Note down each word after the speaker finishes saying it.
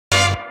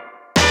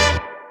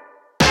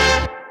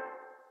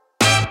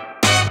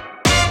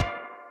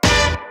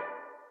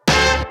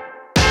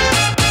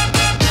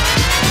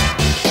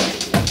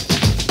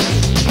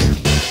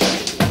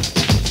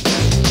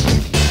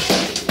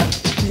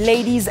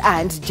Ladies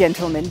and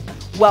gentlemen,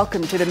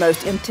 welcome to the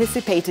most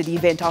anticipated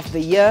event of the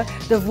year,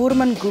 the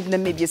Woermann Group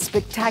Namibia's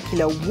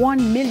spectacular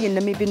 1 million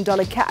Namibian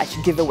dollar cash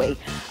giveaway.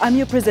 I'm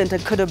your presenter,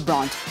 Kuda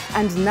Brandt,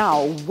 and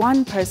now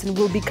one person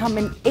will become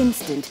an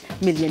instant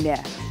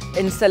millionaire.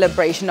 In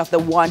celebration of the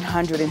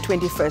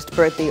 121st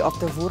birthday of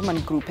the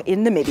Woermann Group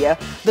in Namibia,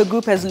 the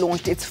group has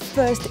launched its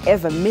first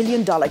ever $1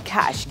 million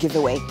cash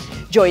giveaway.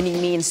 Joining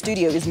me in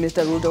studio is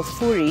Mr. Rudolf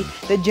Fourie,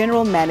 the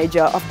General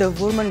Manager of the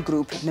Woermann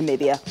Group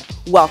Namibia.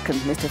 Welcome,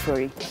 Mr.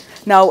 Fourie.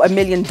 Now, $1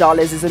 million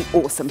is an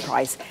awesome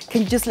prize.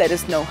 Can you just let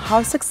us know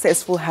how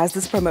successful has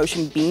this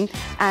promotion been,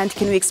 and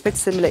can we expect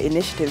similar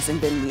initiatives in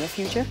the near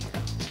future?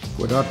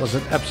 Well, that was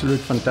an absolute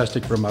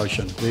fantastic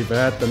promotion. We've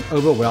had an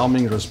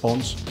overwhelming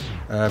response.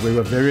 We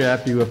were very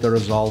happy with the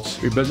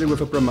results. We're busy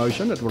with a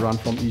promotion that will run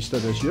from Easter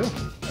this year.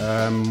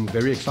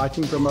 Very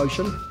exciting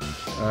promotion.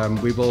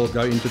 We will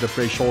go into the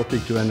press shortly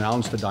to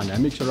announce the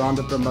dynamics around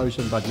the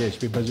promotion, but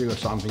yes, we're busy with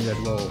something that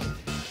will,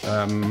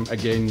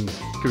 again,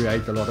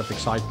 create a lot of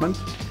excitement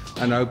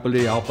and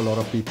hopefully help a lot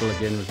of people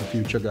again with the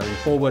future going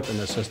forward and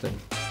assist them.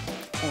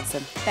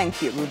 Awesome.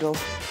 Thank you, Rudolf.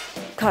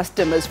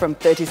 Customers from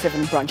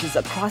 37 branches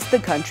across the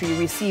country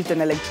received an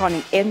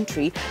electronic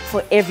entry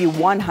for every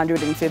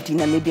 150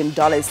 Namibian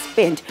dollars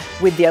spent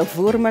with their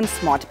Woermann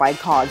Smart Buy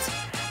cards.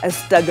 A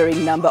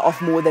staggering number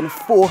of more than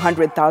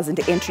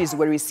 400,000 entries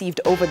were received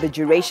over the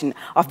duration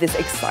of this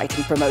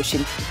exciting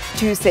promotion.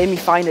 2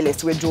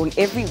 semi-finalists were drawn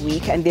every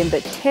week, and then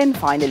the 10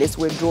 finalists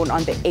were drawn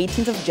on the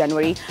 18th of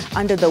January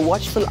under the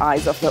watchful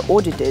eyes of the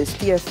auditors,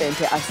 Theo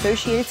Fente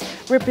Associates,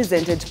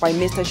 represented by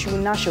Mr.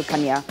 Shunasho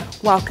Kanya.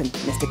 Welcome,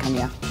 Mr.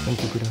 Kanya.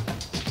 Thank you, Kuda.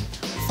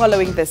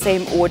 Following the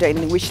same order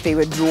in which they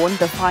were drawn,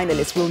 the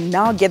finalists will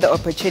now get the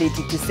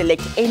opportunity to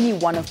select any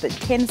one of the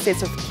 10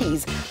 sets of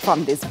keys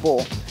from this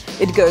ball.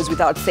 It goes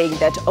without saying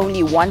that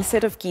only one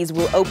set of keys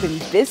will open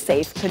this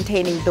safe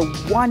containing the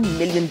 $1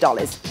 million.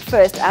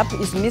 First up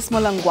is Miss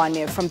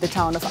Molangwane from the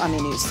town of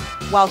Amenus.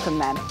 Welcome,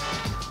 ma'am.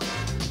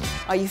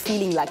 Are you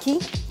feeling lucky?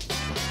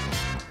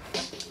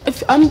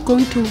 If I'm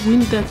going to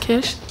win the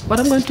cash, what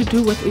I'm going to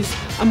do with is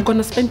I'm going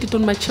to spend it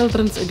on my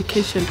children's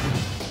education.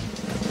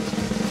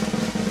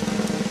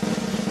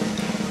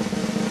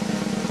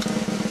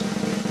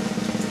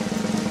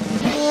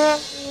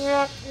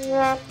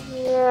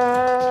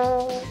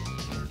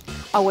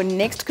 Our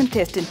next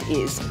contestant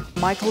is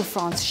Michael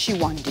Franz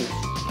Shiwandu.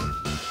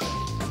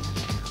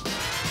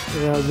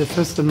 The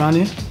first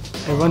money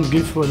I want to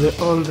give for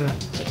all the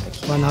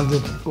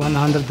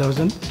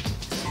 100,000.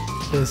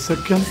 The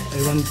second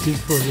I want to give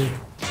for the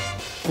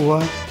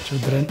poor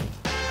children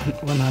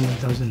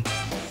 100,000.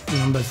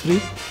 Number 3,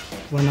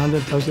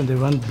 100,000 I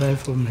want to buy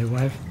for my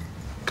wife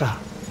car.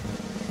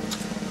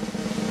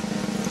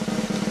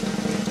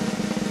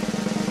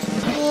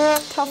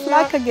 Tough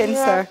luck again,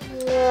 sir.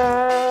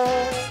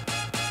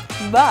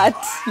 But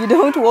you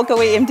don't walk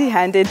away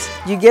empty-handed.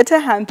 You get a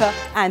hamper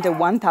and a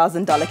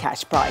 $1,000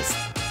 cash prize.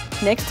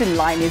 Next in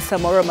line is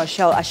Samora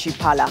Michelle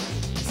Ashipala.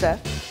 Sir?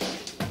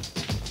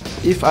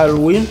 If I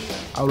win,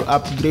 I will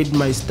upgrade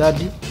my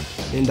study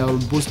and I will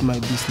boost my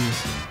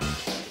business.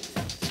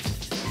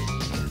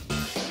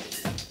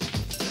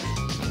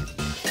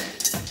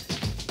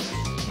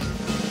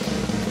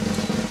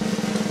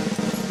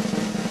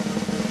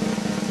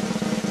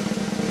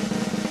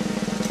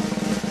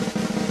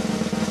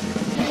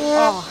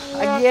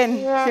 Again,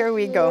 here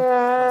we go.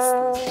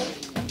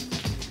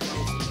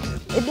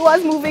 It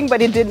was moving,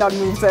 but it did not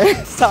move, sir.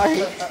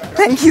 Sorry.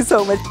 Thank you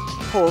so much.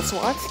 Paul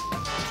Swart,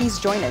 please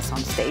join us on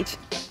stage.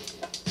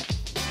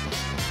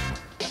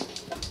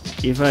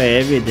 If I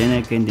have it, then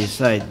I can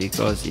decide,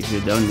 because if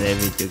you don't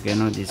have it, you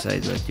cannot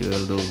decide what you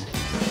will do.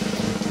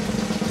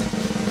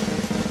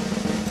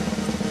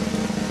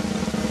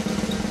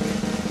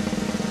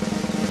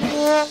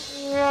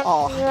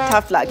 Oh,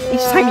 tough luck.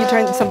 Each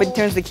time somebody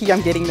turns the key,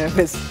 I'm getting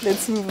nervous.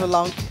 Let's move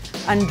along.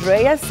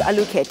 Andreas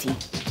Aluketi.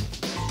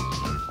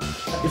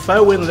 If I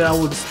win, then I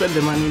would spend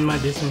the money in my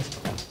business.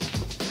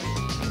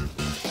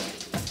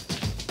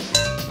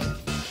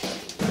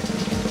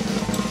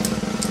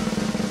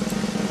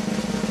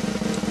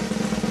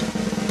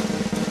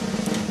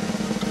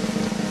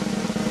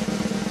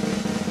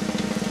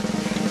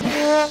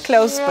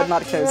 Close, but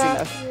not close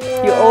enough.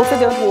 You also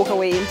don't walk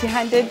away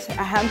empty-handed,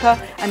 a hamper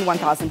and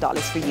 $1,000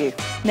 for you.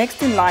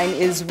 Next in line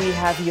is we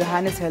have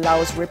Johannes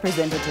Helau's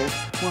representative,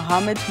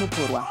 Mohammed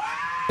Mupurwa.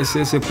 It's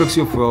a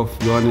proxy of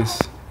Johannes,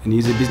 and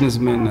he's a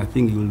businessman. I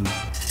think he'll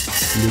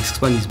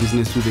expand his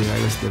business to the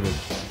highest level.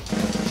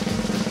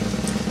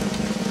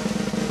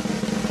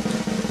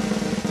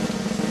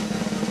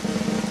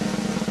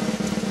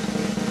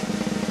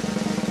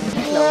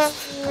 Close.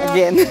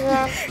 Again,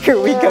 here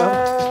we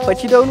go.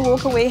 But you don't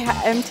walk away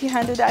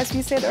empty-handed, as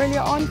we said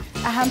earlier on.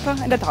 A hamper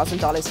and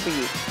 $1,000 for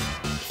you.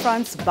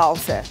 Franz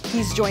Balser,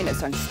 please join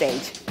us on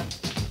stage.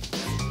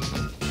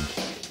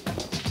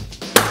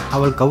 I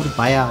will go to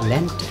buy a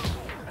land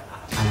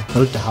and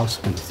build a house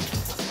for you.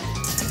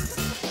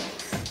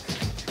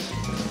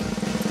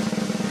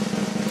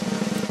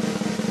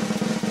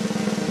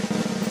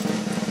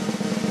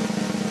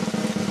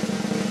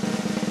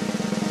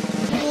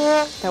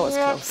 That was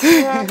close.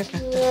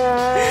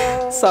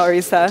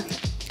 Sorry, sir.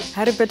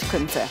 Herbert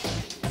Kunte.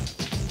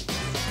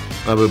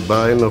 I will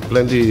buy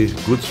plenty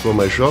goods for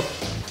my shop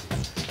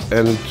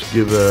and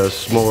give a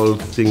small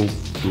thing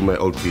to my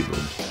old people.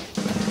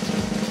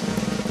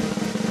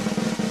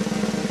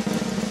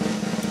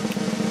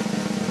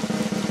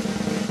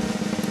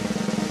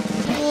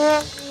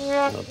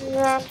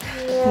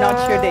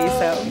 Not your day,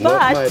 sir.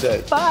 Not my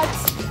day. But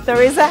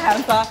there is a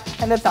hamper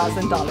and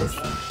 $1,000.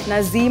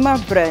 Nazeema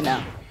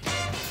Brenner.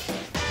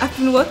 I've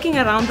been working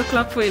around the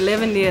clock for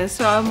 11 years,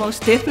 so I'll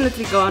most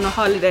definitely go on a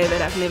holiday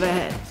that I've never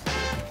had.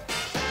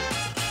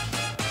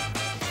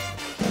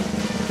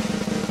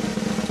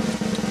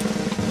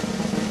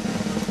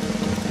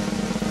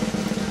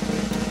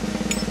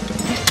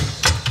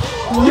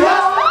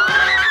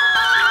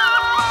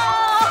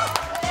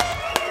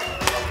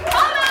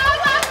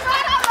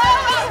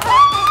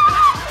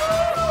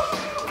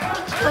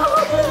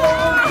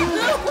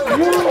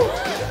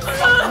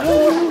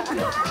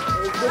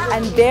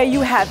 And there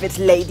you have it,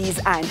 ladies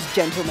and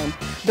gentlemen.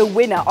 The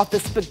winner of the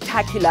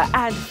spectacular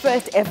and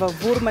first ever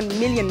Woermann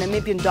Million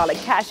Namibian Dollar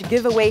Cash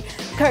Giveaway,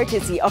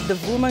 courtesy of the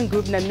Woermann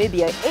Group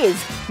Namibia,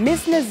 is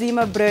Miss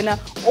Nazeema Brenner,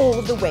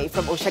 all the way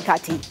from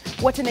Oshikango.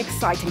 What an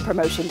exciting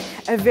promotion.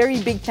 A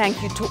very big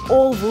thank you to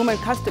all Woermann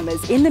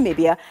customers in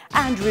Namibia,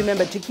 and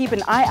remember to keep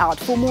an eye out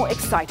for more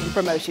exciting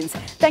promotions.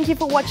 Thank you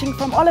for watching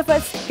from all of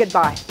us.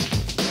 Goodbye.